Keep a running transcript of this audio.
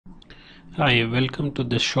Hi, welcome to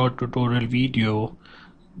this short tutorial video.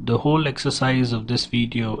 The whole exercise of this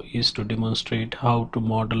video is to demonstrate how to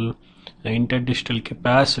model an interdigital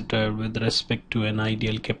capacitor with respect to an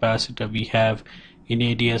ideal capacitor we have in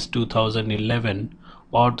ADS 2011,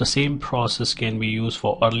 or the same process can be used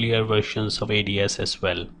for earlier versions of ADS as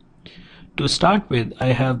well. To start with,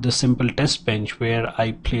 I have the simple test bench where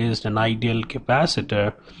I placed an ideal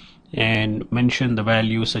capacitor and mentioned the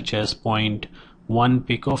value such as 0.1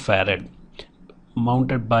 picofarad,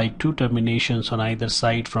 mounted by two terminations on either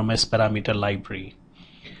side from S parameter library.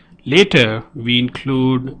 Later, we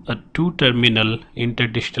include a two-terminal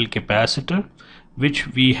interdigital capacitor, which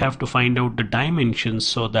we have to find out the dimensions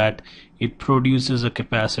so that it produces a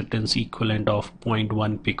capacitance equivalent of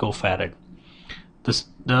 0.1 picofarad.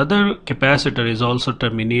 The other capacitor is also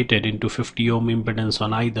terminated into 50 ohm impedance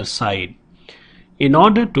on either side. In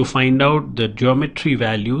order to find out the geometry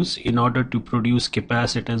values in order to produce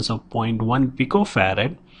capacitance of 0.1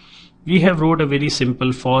 picofarad, we have wrote a very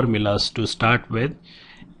simple formulas to start with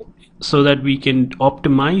so that we can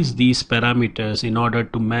optimize these parameters in order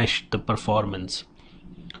to measure the performance.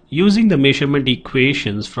 Using the measurement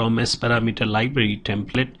equations from S parameter library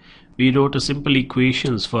template, we wrote a simple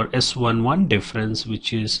equations for S11 difference,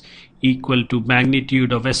 which is equal to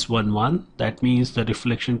magnitude of S11, that means the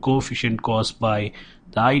reflection coefficient caused by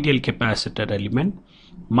the ideal capacitor element,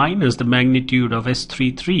 minus the magnitude of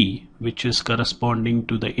S33, which is corresponding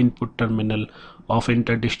to the input terminal of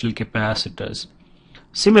interdigital capacitors.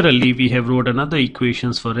 Similarly, we have wrote another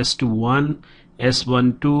equations for S21,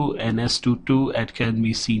 S12 and S22 as can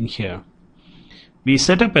be seen here. We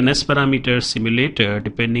set up an S parameter simulator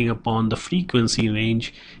depending upon the frequency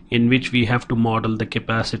range in which we have to model the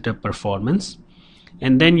capacitor performance,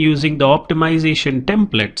 and then using the optimization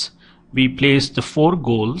templates we placed the four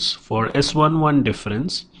goals for S11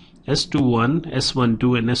 difference, S21,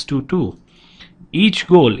 S12 and S22. Each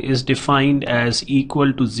goal is defined as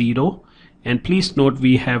equal to 0, and please note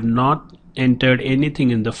we have not entered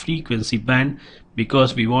anything in the frequency band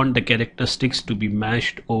because we want the characteristics to be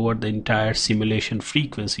matched over the entire simulation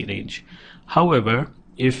frequency range. However,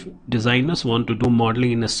 if designers want to do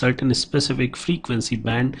modeling in a certain specific frequency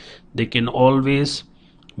band, they can always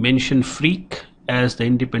mention freq as the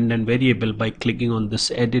independent variable by clicking on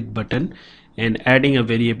this edit button and adding a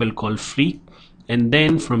variable called freq, and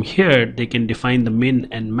then from here they can define the min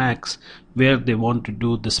and max where they want to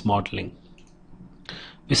do this modeling.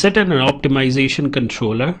 We set an optimization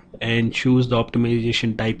controller and choose the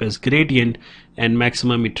optimization type as gradient and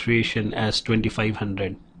maximum iteration as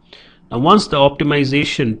 2500. Now once the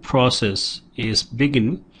optimization process is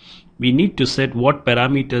begin, we need to set what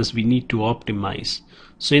parameters we need to optimize.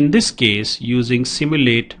 So in this case, using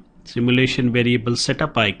simulation variable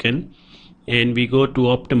setup icon, and we go to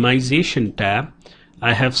optimization tab,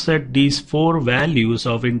 I have set these four values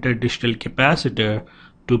of interdigital capacitor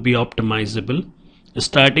to be optimizable,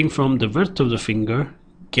 starting from the width of the finger,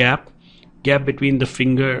 gap between the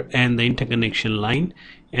finger and the interconnection line,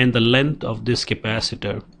 and the length of this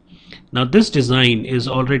capacitor. Now this design is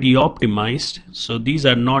already optimized, so these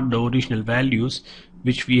are not the original values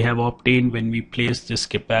which we have obtained when we placed this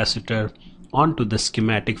capacitor onto the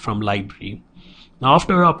schematic from library. Now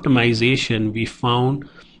after optimization, we found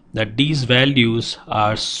that these values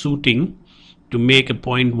are suiting to make a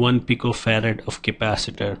 0.1 picofarad of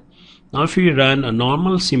capacitor. Now if we run a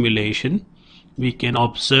normal simulation, we can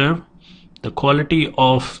observe the quality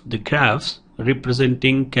of the graphs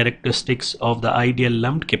representing characteristics of the ideal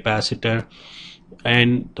lumped capacitor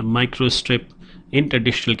and the microstrip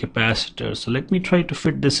interdigital capacitor. So let me try to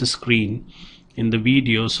fit this screen in the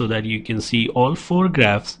video so that you can see all four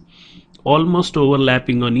graphs almost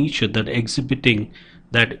overlapping on each other, exhibiting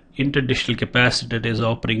that interdigital capacitor is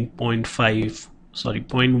operating 0.1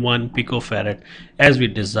 picofarad as we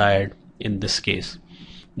desired in this case.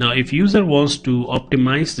 Now if user wants to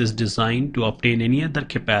optimize this design to obtain any other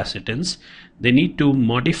capacitance, they need to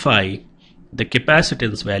modify the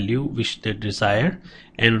capacitance value which they desire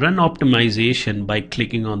and run optimization by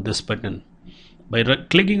clicking on this button. By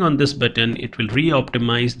clicking on this button, it will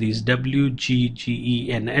re-optimize these W, G, GE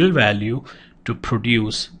and L value to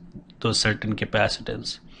produce those certain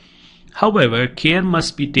capacitance. However, care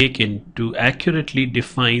must be taken to accurately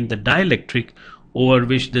define the dielectric over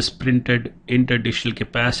which this printed interdigital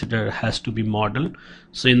capacitor has to be modeled.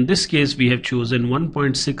 So in this case, we have chosen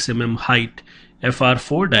 1.6 mm height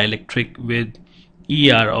FR4 dielectric with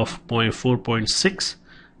ER of 4.6,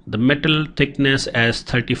 the metal thickness as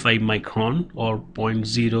 35 micron or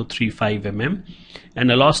 0.035 mm,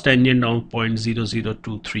 and a loss tangent of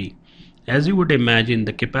 0.0023. As you would imagine,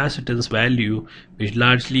 the capacitance value which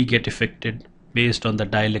largely get affected based on the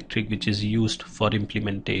dielectric which is used for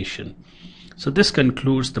implementation. So this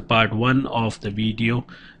concludes the part 1 of the video.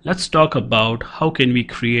 Let's talk about how can we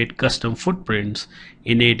create custom footprints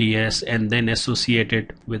in ADS and then associate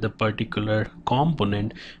it with a particular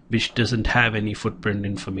component which doesn't have any footprint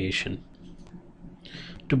information.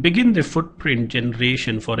 To begin the footprint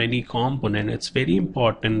generation for any component, it's very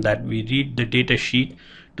important that we read the data sheet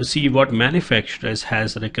to see what manufacturers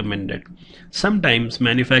has recommended. Sometimes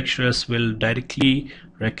manufacturers will directly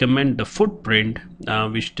recommend the footprint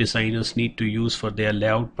which designers need to use for their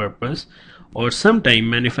layout purpose, or sometimes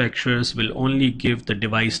manufacturers will only give the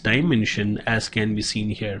device dimension, as can be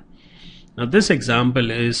seen here. Now this example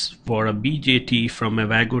is for a BJT from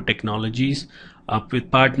Avago Technologies with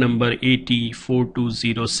part number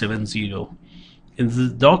AT42070. In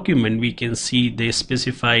this document we can see they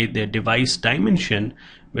specify their device dimension,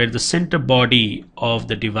 where the center body of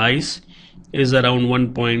the device is around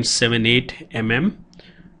 1.78 mm,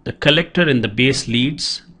 the collector and the base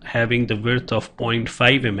leads having the width of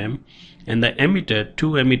 0.5 mm, and the emitter,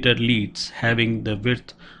 2 emitter leads having the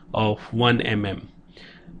width of 1 mm.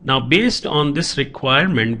 Now based on this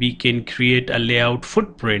requirement we can create a layout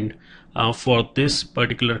footprint for this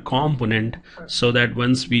particular component, so that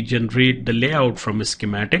once we generate the layout from a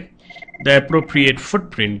schematic, the appropriate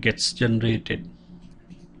footprint gets generated.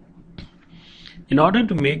 In order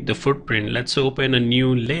to make the footprint, let's open a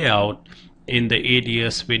new layout in the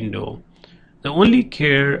ADS window. The only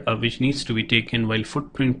care which needs to be taken while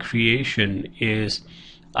footprint creation is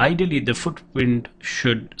ideally the footprint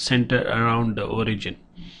should center around the origin,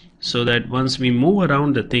 so that once we move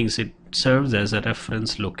around the things it serves as a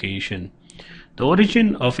reference location. The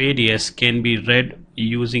origin of ADS can be read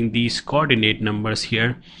using these coordinate numbers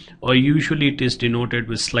here, or usually it is denoted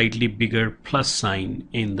with slightly bigger plus sign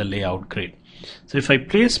in the layout grid. So if I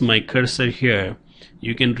place my cursor here,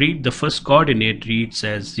 you can read the first coordinate reads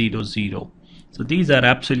as 0, 0. So these are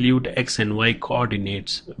absolute X and Y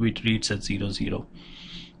coordinates which reads as 0, 0.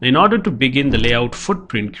 In order to begin the layout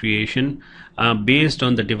footprint creation based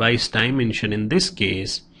on the device dimension, in this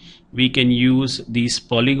case we can use these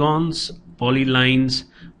polygons, polylines,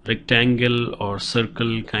 rectangle or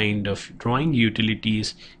circle kind of drawing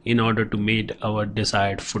utilities in order to make our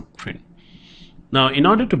desired footprint. Now in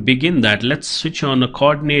order to begin that, let's switch on a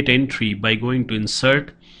coordinate entry by going to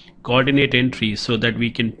insert coordinate entry, so that we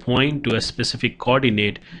can point to a specific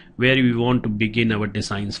coordinate where we want to begin our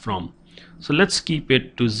designs from. So let's keep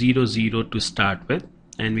it to 0, 0 to start with,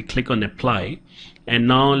 and we click on apply, and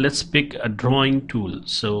now let's pick a drawing tool.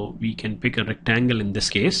 So we can pick a rectangle in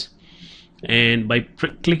this case, and by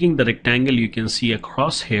clicking the rectangle you can see a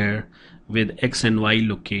crosshair with X and Y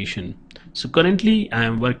location. So currently I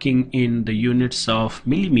am working in the units of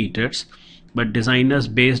millimeters, but designers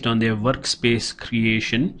based on their workspace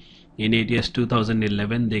creation in ADS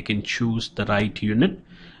 2011 they can choose the right unit,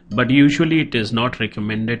 but usually it is not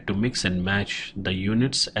recommended to mix and match the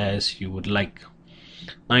units as you would like.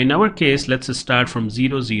 Now in our case, let's start from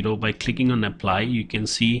 0, 0. By clicking on apply, you can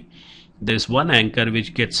see there's one anchor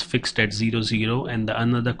which gets fixed at 0, 0, and the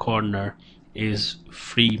another corner is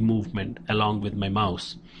free movement along with my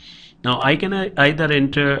mouse. Now I can either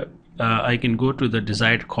enter I can go to the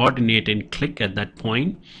desired coordinate and click at that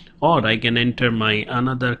point, or I can enter my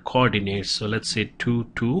another coordinate. So let's say 2,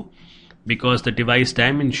 2, because the device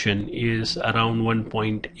dimension is around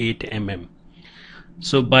 1.8 mm.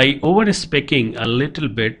 So by over-speccing a little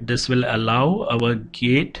bit, this will allow our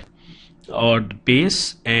gate or the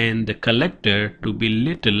base and the collector to be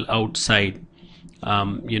little outside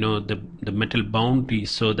the metal boundary,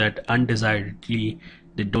 so that undesiredly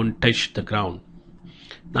they don't touch the ground.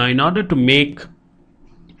 Now in order to make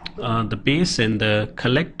the base and the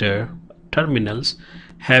collector terminals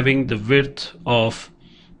having the width of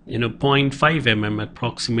 0.5 mm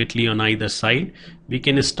approximately on either side, we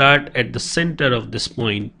can start at the center of this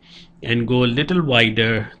point and go a little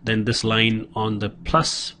wider than this line on the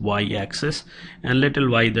plus Y axis and little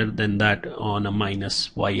wider than that on a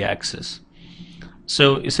minus Y axis.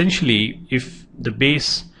 So essentially, if the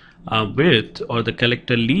base width or the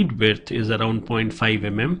collector lead width is around 0.5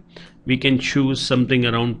 mm, we can choose something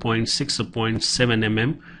around 0.6 or 0.7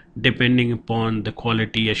 mm depending upon the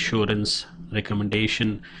quality assurance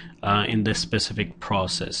recommendation in the specific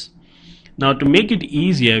process. Now to make it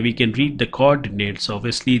easier, we can read the coordinates.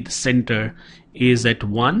 Obviously the center is at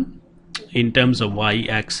 1 in terms of Y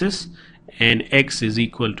axis and X is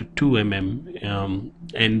equal to 2 mm,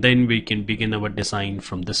 and then we can begin our design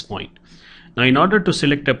from this point. Now in order to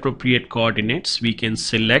select appropriate coordinates, we can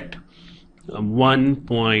select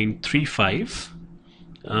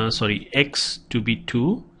 1.35 X to be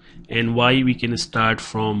 2 and Y we can start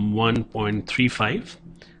from 1.35.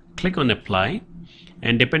 Click on apply,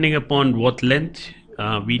 and depending upon what length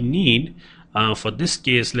we need, for this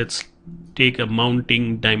case let's take a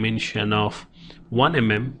mounting dimension of 1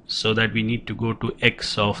 mm, so that we need to go to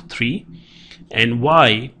X of 3 and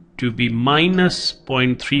Y to be minus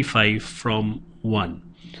 0.35 from 1,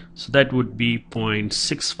 so that would be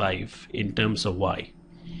 0.65 in terms of Y.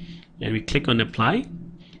 And we click on apply,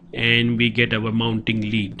 and we get our mounting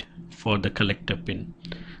lead for the collector pin.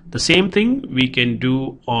 The same thing we can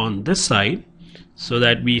do on this side, so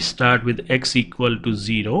that we start with X equal to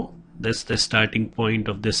 0, that's the starting point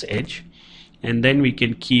of this edge, and then we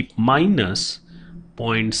can keep minus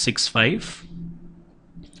 0.65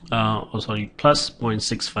 plus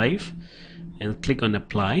 0.65 and click on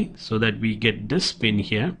apply, so that we get this pin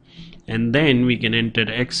here, and then we can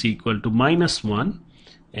enter X equal to minus 1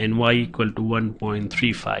 and Y equal to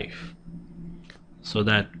 1.35, so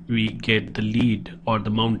that we get the lead or the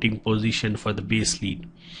mounting position for the base lead.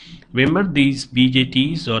 Remember, these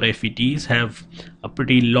BJTs or FETs have a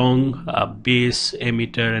pretty long base,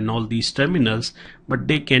 emitter and all these terminals, but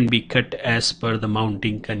they can be cut as per the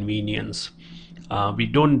mounting convenience. We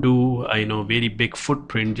don't do very big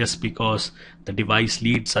footprint just because the device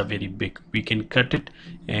leads are very big. We can cut it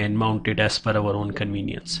and mount it as per our own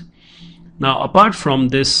convenience. Now, apart from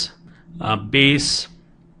this base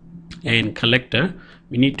and collector,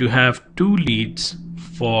 we need to have two leads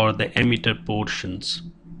for the emitter portions.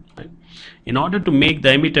 In order to make the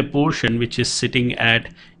emitter portion, which is sitting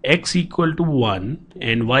at X equal to 1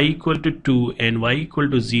 and Y equal to 2 and Y equal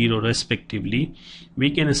to 0 respectively, we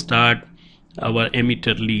can start our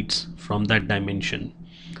emitter leads from that dimension.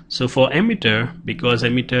 So for emitter, because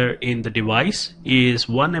emitter in the device is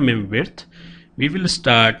 1 mm width, we will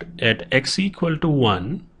start at X equal to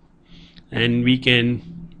 1, and we can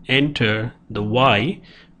enter the Y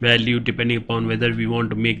value depending upon whether we want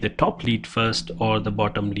to make the top lead first or the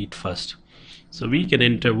bottom lead first. So we can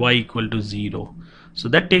enter Y equal to 0. So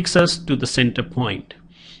that takes us to the center point.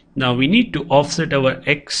 Now we need to offset our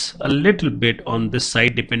X a little bit on this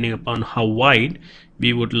side depending upon how wide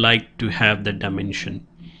we would like to have the dimension.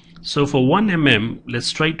 So for 1 mm,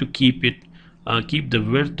 let's try to keep the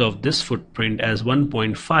width of this footprint as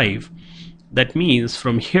 1.5. That means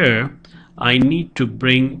from here I need to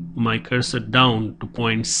bring my cursor down to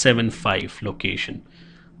 0.75 location.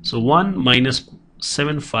 So 1 minus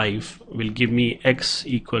 0.75 will give me X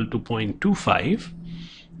equal to 0.25,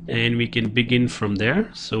 and we can begin from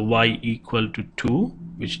there. So Y equal to 2,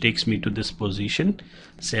 which takes me to this position,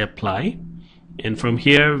 say apply, and from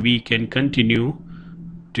here we can continue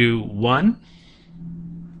to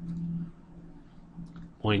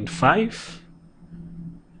 1.5.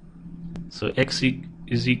 So X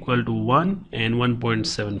is equal to 1 and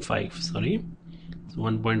 1.75, sorry, so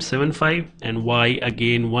 1.75, and Y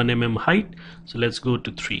again 1 mm height, so let's go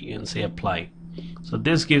to 3 and say apply. So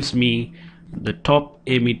this gives me the top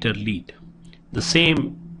emitter lead. The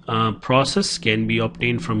same process can be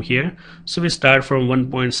obtained from here. So we start from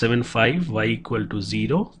 1.75, Y equal to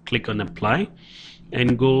 0, click on apply,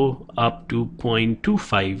 and go up to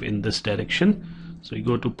 0.25 in this direction. So we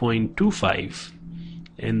go to 0.25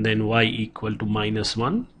 and then Y equal to minus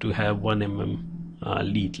 1 to have 1 mm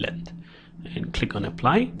lead length, and click on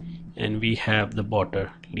apply, and we have the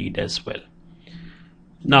border lead as well.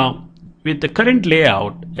 Now with the current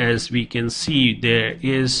layout, as we can see, there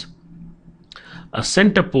is a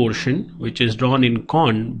center portion which is drawn in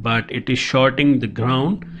cone, but it is shorting the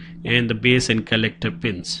ground and the base and collector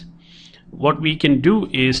pins. What we can do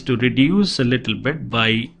is to reduce a little bit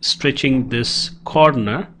by stretching this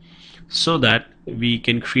corner so that we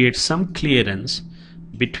can create some clearance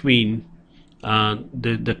between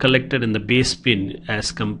the collector and the base pin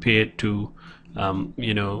as compared to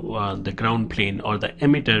the ground plane or the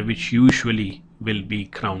emitter, which usually will be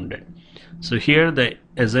grounded. So here the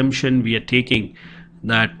assumption we are taking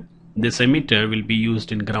that this emitter will be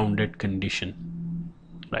used in grounded condition.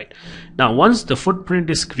 Right. Now once the footprint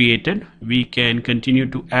is created, we can continue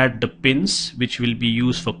to add the pins which will be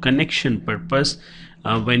used for connection purpose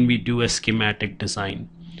when we do a schematic design.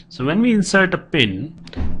 So when we insert a pin,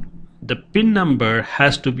 the pin number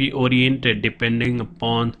has to be oriented depending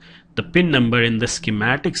upon the pin number in the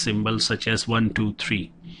schematic symbol, such as 1, 2,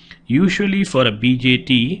 3. Usually for a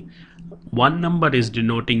BJT, 1 number is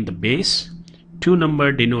denoting the base, 2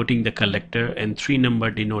 number denoting the collector, and 3 number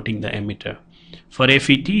denoting the emitter. For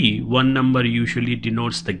FET, 1 number usually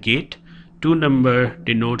denotes the gate, 2 number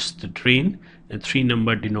denotes the drain, and 3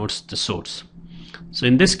 number denotes the source. So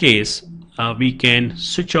in this case, we can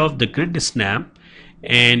switch off the grid snap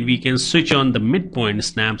and we can switch on the midpoint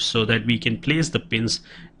snap so that we can place the pins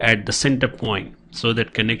at the center point so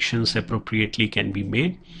that connections appropriately can be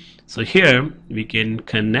made. So here we can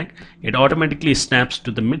connect, it automatically snaps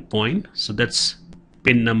to the midpoint, so that's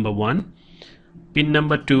pin number 1. Pin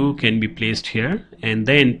number 2 can be placed here, and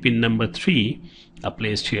then pin number 3 are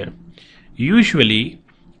placed here. Usually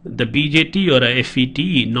the BJT or a FET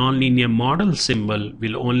nonlinear model symbol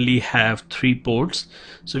will only have 3 ports,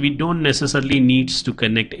 so we don't necessarily need to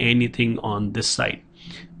connect anything on this side.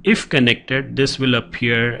 If connected, this will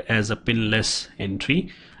appear as a pinless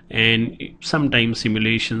entry, and sometimes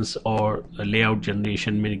simulations or a layout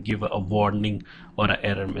generation may give a warning or an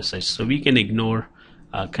error message, so we can ignore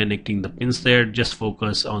connecting the pins there, just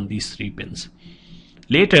focus on these 3 pins.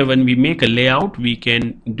 Later when we make a layout, we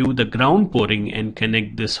can do the ground pouring and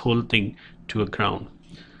connect this whole thing to a ground.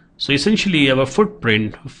 So essentially our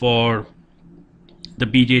footprint for the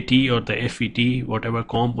BJT or the FET, whatever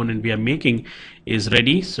component we are making, is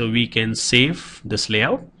ready, so we can save this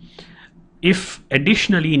layout. If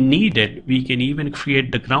additionally needed, we can even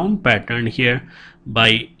create the ground pattern here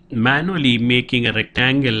by manually making a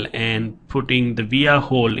rectangle and putting the via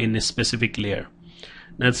hole in a specific layer.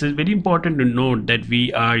 Now it's very important to note that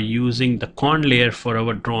we are using the con layer for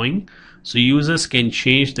our drawing, so users can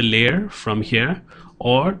change the layer from here,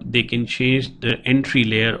 or they can change the entry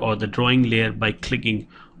layer or the drawing layer by clicking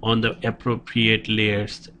on the appropriate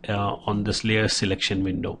layers on this layer selection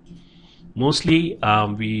window. Mostly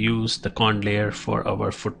we use the con layer for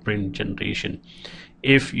our footprint generation.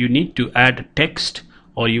 If you need to add text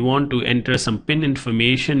or you want to enter some pin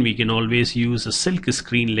information, we can always use a silk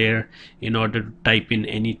screen layer in order to type in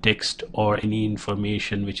any text or any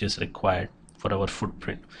information which is required for our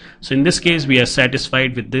footprint. So in this case we are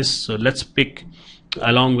satisfied with this, so let's pick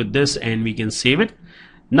along with this and we can save it.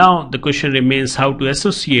 Now the question remains how to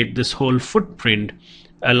associate this whole footprint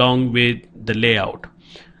along with the layout.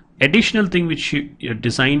 Additional thing which your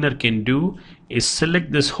designer can do is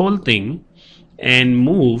select this whole thing and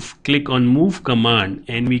move, click on move command,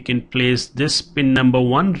 and we can place this pin number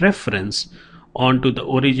 1 reference onto the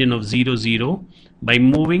origin of 0 0 by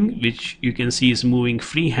moving, which you can see is moving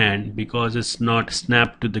freehand because it's not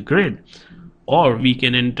snapped to the grid. Or we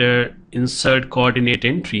can enter insert coordinate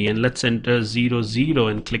entry, and let's enter 0 0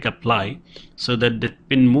 and click apply, so that the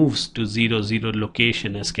pin moves to 0 0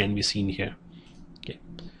 location as can be seen here. Okay.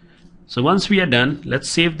 So once we are done, let's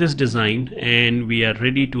save this design and we are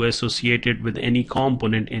ready to associate it with any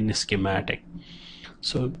component in the schematic.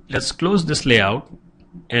 So let's close this layout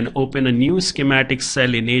and open a new schematic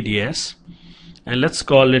cell in ADS, and let's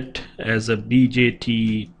call it as a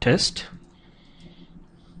BJT test.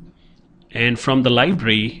 And from the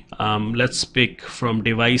library, let's pick from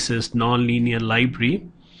devices nonlinear library.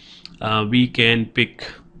 We can pick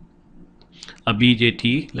a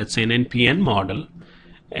BJT, let's say an NPN model,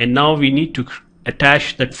 and now we need to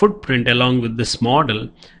attach that footprint along with this model,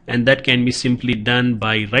 and that can be simply done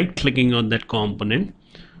by right clicking on that component,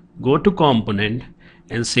 go to component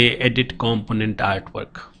and say edit component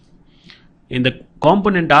artwork. In the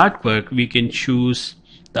component artwork we can choose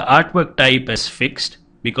the artwork type as fixed,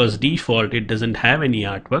 because default it doesn't have any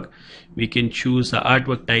artwork. We can choose the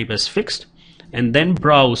artwork type as fixed and then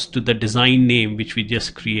browse to the design name which we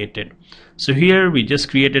just created. So here we just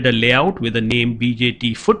created a layout with the name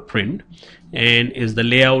BJT footprint and is the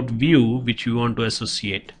layout view which we want to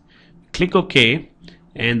associate. Click OK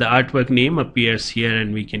and the artwork name appears here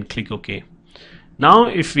and we can click OK. Now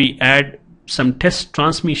if we add some test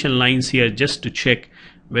transmission lines here just to check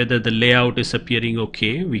whether the layout is appearing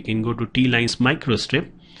okay, we can go to T-Lines microstrip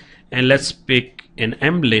and let's pick an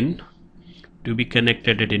MLIN to be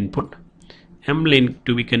connected at input, MLIN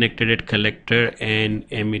to be connected at collector and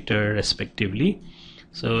emitter respectively.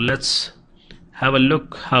 So let's have a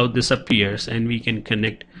look how this appears, and we can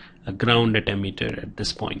connect a ground at emitter at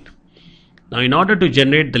this point. Now in order to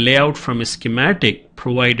generate the layout from a schematic,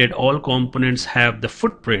 provided all components have the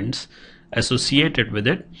footprints associated with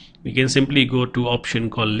it, we can simply go to option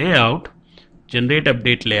called layout, generate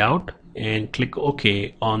update layout, and click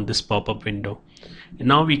OK on this pop-up window. And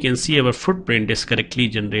now we can see our footprint is correctly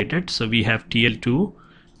generated, so we have TL2,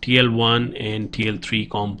 TL1 and TL3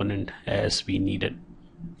 component as we needed.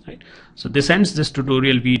 Right. So this ends this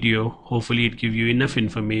tutorial video. Hopefully it gives you enough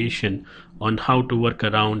information on how to work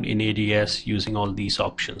around in ADS using all these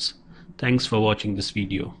options. Thanks for watching this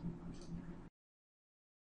video.